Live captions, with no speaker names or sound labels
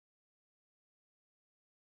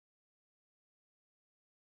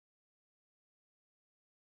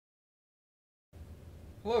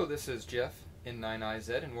Hello, this is Jeff,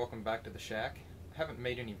 N9IZ, and welcome back to the shack. I haven't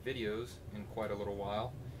made any videos in quite a little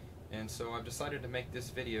while, and so I've decided to make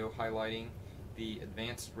this video highlighting the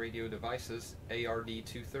Advanced Radio Devices ARD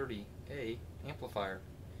 230A amplifier.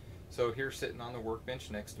 So here sitting on the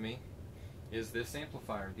workbench next to me is this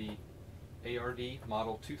amplifier, the ARD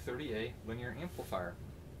Model 230A linear amplifier.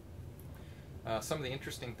 Some of the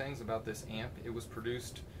interesting things about this amp: it was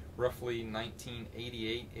produced roughly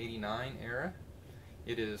 1988-89 era.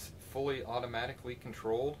 It is fully automatically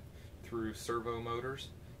controlled through servo motors,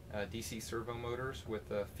 DC servo motors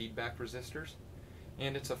with feedback resistors,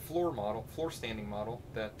 and it's a floor standing model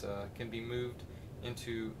that can be moved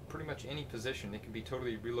into pretty much any position. It can be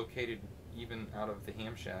totally relocated even out of the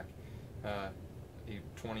ham shack,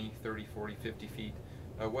 20, 30, 40, 50 feet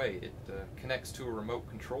away. It connects to a remote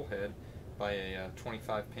control head by a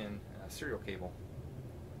 25-pin serial cable.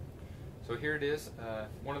 So here it is.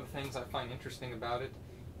 One of the things I find interesting about it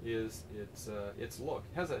is its look.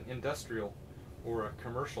 It has an industrial or a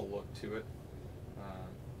commercial look to it.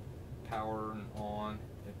 Power and on.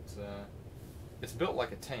 It's built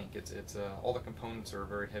like a tank. All the components are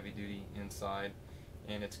very heavy duty inside,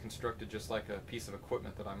 and it's constructed just like a piece of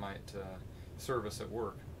equipment that I might service at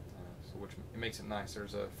work. Which it makes it nice.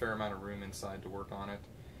 There's a fair amount of room inside to work on it,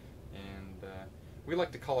 and we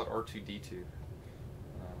like to call it R2D2.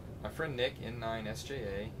 My friend Nick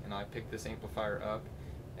N9SJA and I picked this amplifier up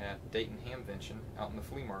at Dayton Hamvention out in the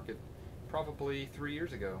flea market probably 3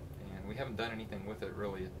 years ago, and we haven't done anything with it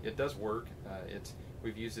really. It does work.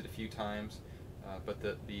 We've used it a few times, but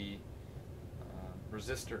the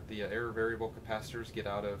resistor, the error variable capacitors get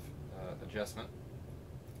out of adjustment,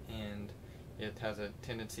 and it has a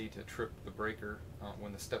tendency to trip the breaker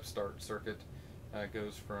when the step start circuit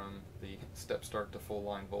goes from the step start to full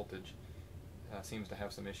line voltage. Seems to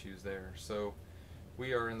have some issues there. So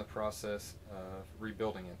we are in the process of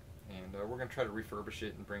rebuilding it, and we're going to try to refurbish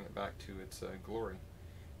it and bring it back to its glory.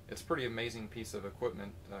 It's a pretty amazing piece of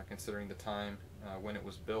equipment considering the time when it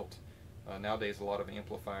was built. Nowadays a lot of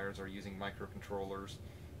amplifiers are using microcontrollers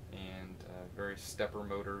and various stepper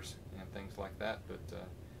motors and things like that, but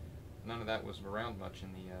none of that was around much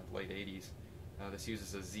in the late 80s. This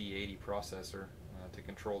uses a Z80 processor to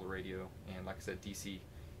control the radio, and like I said, DC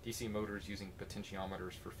motors using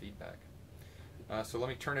potentiometers for feedback. So let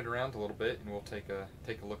me turn it around a little bit and we'll take a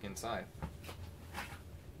look inside.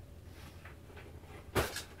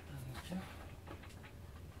 Okay.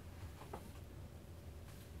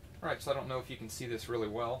 Alright, so I don't know if you can see this really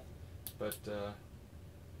well, but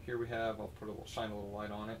here we have, I'll shine a little light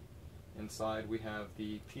on it. Inside we have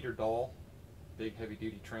the Peter Dahl big heavy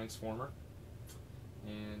duty transformer,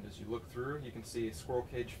 and as you look through you can see a squirrel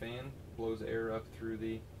cage fan blows air up through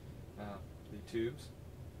the tubes,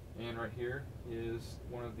 and right here is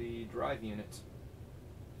one of the drive units,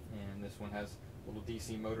 and this one has a little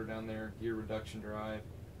DC motor down there, gear reduction drive,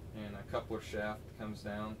 and a coupler shaft that comes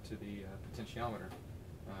down to the potentiometer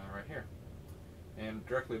right here, and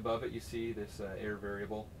directly above it you see this air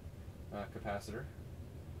variable capacitor,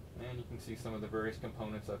 and you can see some of the various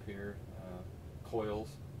components up here, coils,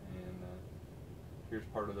 and here's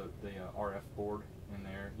part of the RF board in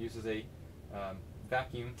there. It uses a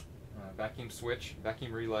vacuum switch,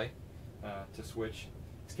 vacuum relay to switch.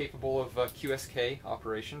 It's capable of QSK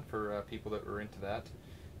operation for people that were into that.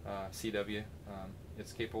 CW.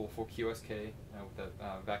 It's capable of full QSK with that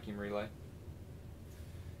vacuum relay.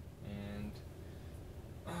 And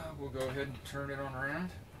we'll go ahead and turn it on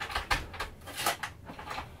around.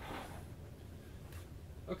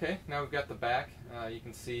 Okay, now we've got the back. You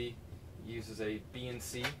can see it uses a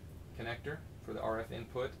BNC connector for the RF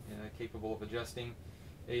input, capable of adjusting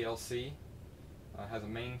ALC, has a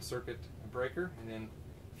main circuit breaker, and then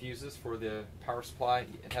fuses for the power supply.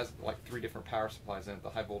 It has like 3 different power supplies in it: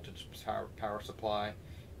 the high voltage power supply,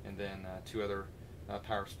 and then 2 other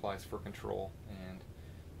power supplies for control and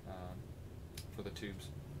for the tubes.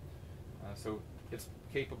 So it's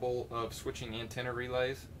capable of switching antenna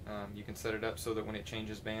relays. You can set it up so that when it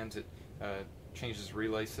changes bands, it changes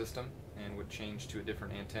relay system and would change to a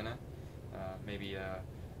different antenna. Maybe a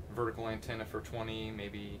vertical antenna for 20,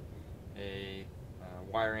 maybe a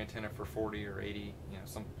wire antenna for 40 or 80,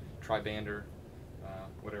 some tri-bander,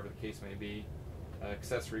 whatever the case may be.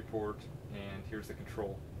 Accessory port, and here's the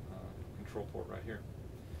control port right here.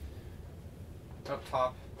 Up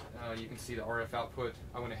top you can see the RF output.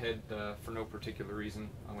 I went ahead, for no particular reason,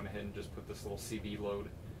 I went ahead and just put this little CV load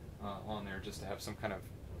on there just to have some kind of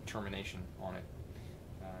termination on it.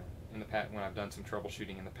 In the past, when I've done some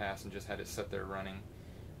troubleshooting in the past and just had it set there running,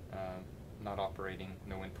 not operating,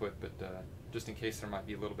 no input, but just in case there might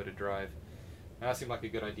be a little bit of drive, And that seemed like a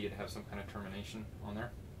good idea to have some kind of termination on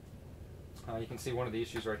there. You can see one of the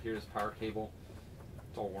issues right here is power cable.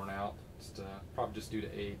 It's all worn out. It's probably just due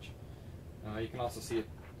to age. You can also see it's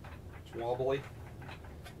wobbly.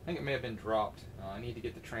 I think it may have been dropped. I need to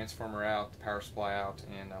get the transformer out, the power supply out,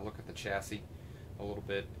 and look at the chassis a little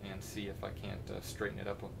bit and see if I can't straighten it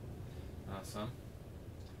up some.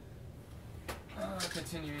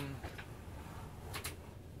 Continuing.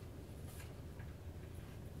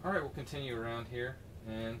 Alright, we'll continue around here,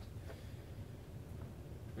 and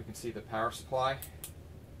we can see the power supply.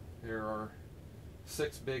 There are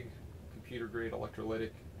 6 big computer grade electrolytic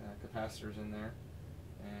capacitors in there,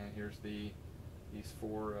 and here's these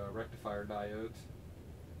 4 rectifier diodes,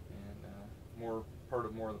 and more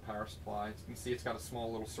of the power supply. As you can see, it's got a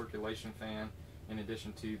small little circulation fan in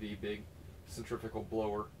addition to the big centrifugal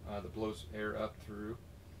blower that blows air up through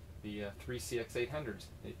the 3 CX800s.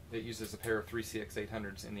 It uses a pair of 3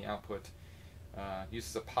 CX800s in the output.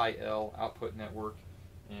 Uses a Pi-L output network,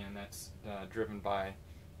 and that's driven by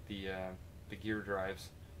the gear drives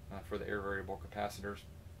for the air variable capacitors.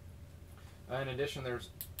 In addition, there's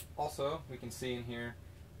also, we can see in here,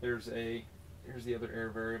 here's the other air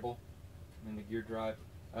variable in the gear drive.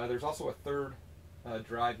 There's also a third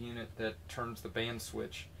drive unit that turns the band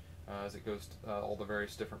switch as it goes to all the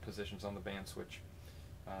various different positions on the band switch.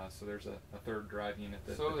 So there's a third drive unit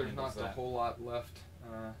that there's not a whole lot left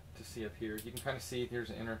to see up here. You can kind of see there's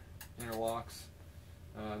interlocks.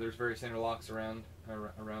 There's various interlocks around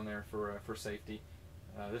there for safety.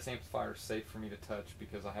 This amplifier is safe for me to touch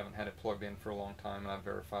because I haven't had it plugged in for a long time, and I've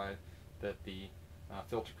verified that the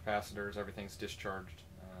filter capacitors, everything's discharged.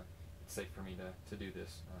 It's safe for me to do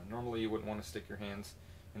this. Normally you wouldn't want to stick your hands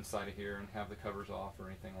inside of here and have the covers off or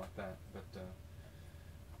anything like that, but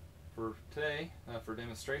for today, for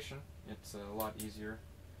demonstration, it's a lot easier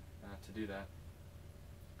to do that.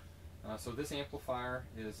 So this amplifier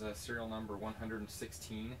is serial number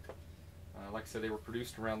 116. Like I said, they were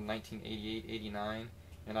produced around 1988-89,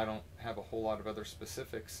 and I don't have a whole lot of other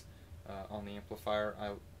specifics on the amplifier.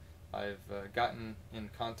 I've gotten in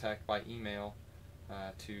contact by email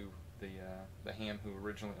to the ham who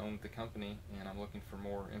originally owned the company, and I'm looking for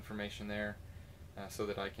more information there so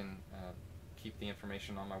that I can keep the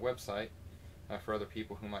information on my website for other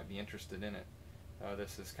people who might be interested in it.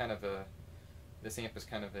 This amp is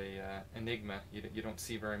kind of a enigma. You don't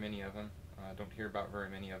see very many of them. Don't hear about very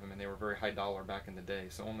many of them, and they were very high dollar back in the day.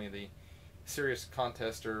 So only the serious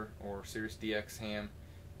contester or serious DX ham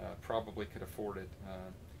probably could afford it.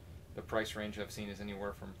 The price range I've seen is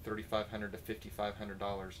anywhere from $3,500 to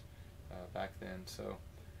 $5,500 back then. So,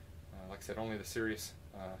 like I said, only the serious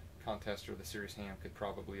contester, the serious ham, could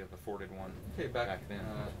probably have afforded one back then.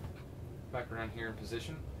 Back around here in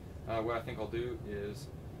position, what I think I'll do is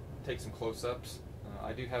take some close-ups.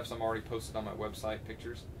 I do have some already posted on my website,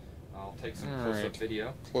 pictures. I'll take some close-up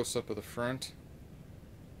video. Close-up of the front,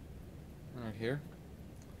 right here.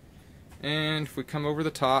 And if we come over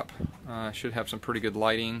the top, I should have some pretty good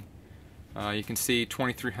lighting. You can see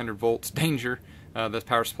 2300 volts, danger. The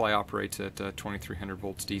power supply operates at 2300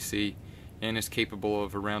 volts DC and is capable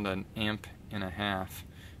of around 1.5 amps.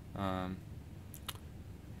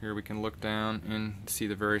 Here we can look down and see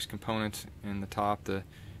the various components in the top, the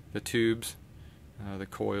tubes, the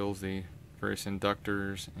coils, the various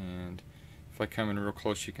inductors, and if I come in real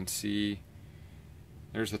close you can see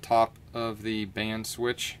there's the top of the band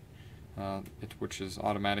switch, which is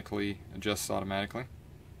adjusts automatically.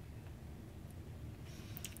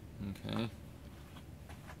 Okay.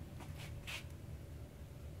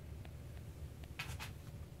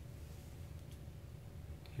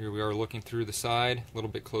 Here we are looking through the side, a little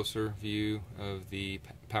bit closer view of the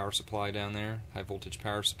power supply down there, high voltage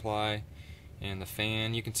power supply, and the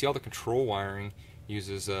fan. You can see all the control wiring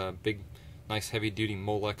uses big, nice heavy duty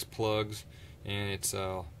Molex plugs, and it's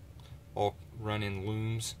all run in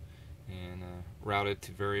looms and routed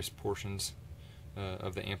to various portions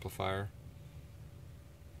of the amplifier.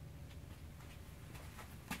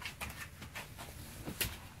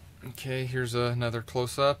 Okay, here's another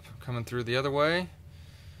close-up coming through the other way.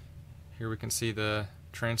 Here we can see the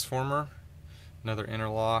transformer, another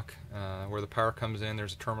interlock where the power comes in.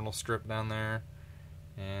 There's a terminal strip down there,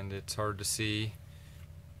 and it's hard to see.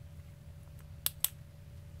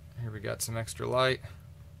 Here we got some extra light.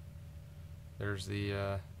 There's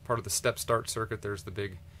the part of the step start circuit. There's the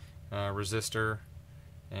big resistor,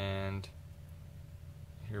 and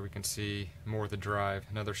here we can see more of the drive.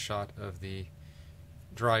 Another shot of the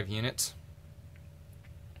drive units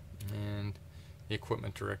and the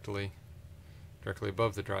equipment directly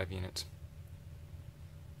above the drive units.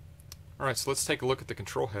 Alright, so let's take a look at the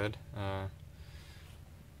control head.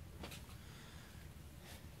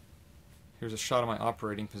 Here's a shot of my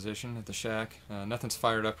operating position at the shack. Nothing's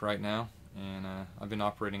fired up right now, and I've been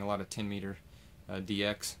operating a lot of 10 meter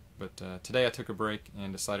DX, but today I took a break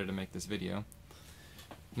and decided to make this video.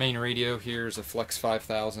 Main radio here is a Flex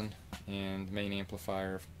 5000, and main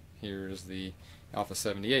amplifier here is the Alpha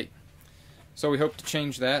 78. So we hope to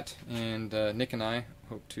change that, and Nick and I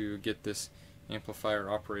hope to get this amplifier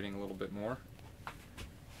operating a little bit more.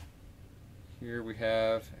 Here we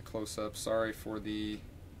have a close-up. Sorry for the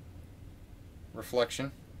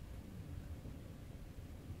reflection.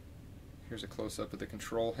 Here's a close-up of the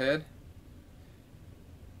control head,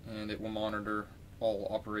 and it will monitor all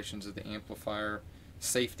operations of the amplifier,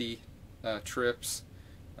 safety, trips,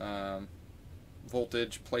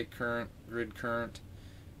 voltage, plate current, grid current,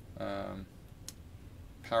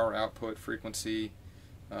 power output, frequency.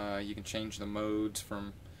 You can change the modes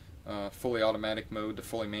from fully automatic mode to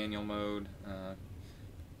fully manual mode.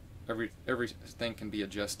 Everything can be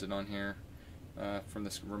adjusted on here from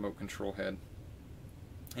this remote control head,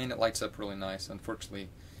 and it lights up really nice. Unfortunately,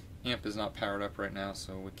 amp is not powered up right now,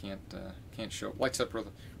 so we can't show. Lights up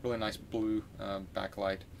really nice blue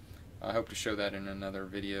backlight. I hope to show that in another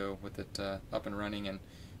video with it up and running, and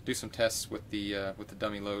do some tests with the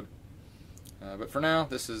dummy load. But for now,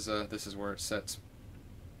 this is where it sits.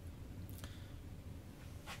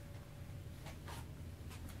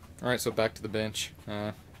 Alright, so back to the bench.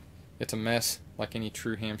 It's a mess, like any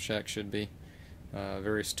true ham shack should be.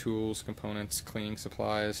 Various tools, components, cleaning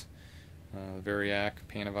supplies, Variac,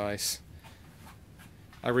 pan of ice.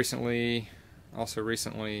 I also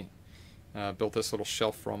recently built this little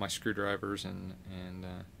shelf for all my screwdrivers, and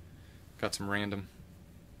got some random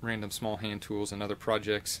small hand tools and other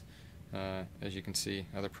projects. As you can see,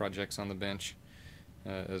 other projects on the bench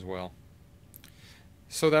as well.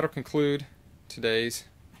 So that'll conclude today's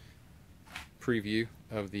preview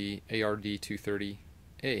of the ARD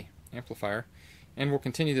 230A amplifier, and we'll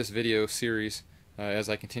continue this video series as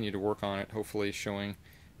I continue to work on it, hopefully showing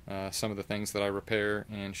some of the things that I repair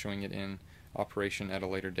and showing it in operation at a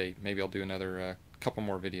later date. Maybe I'll do another couple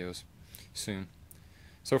more videos soon.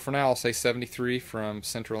 So for now, I'll say 73 from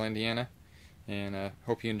Central Indiana, and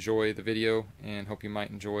hope you enjoy the video, and hope you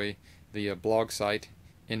might enjoy the blog site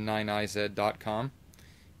N9IZ.com,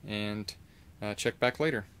 and check back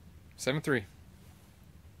later. 73.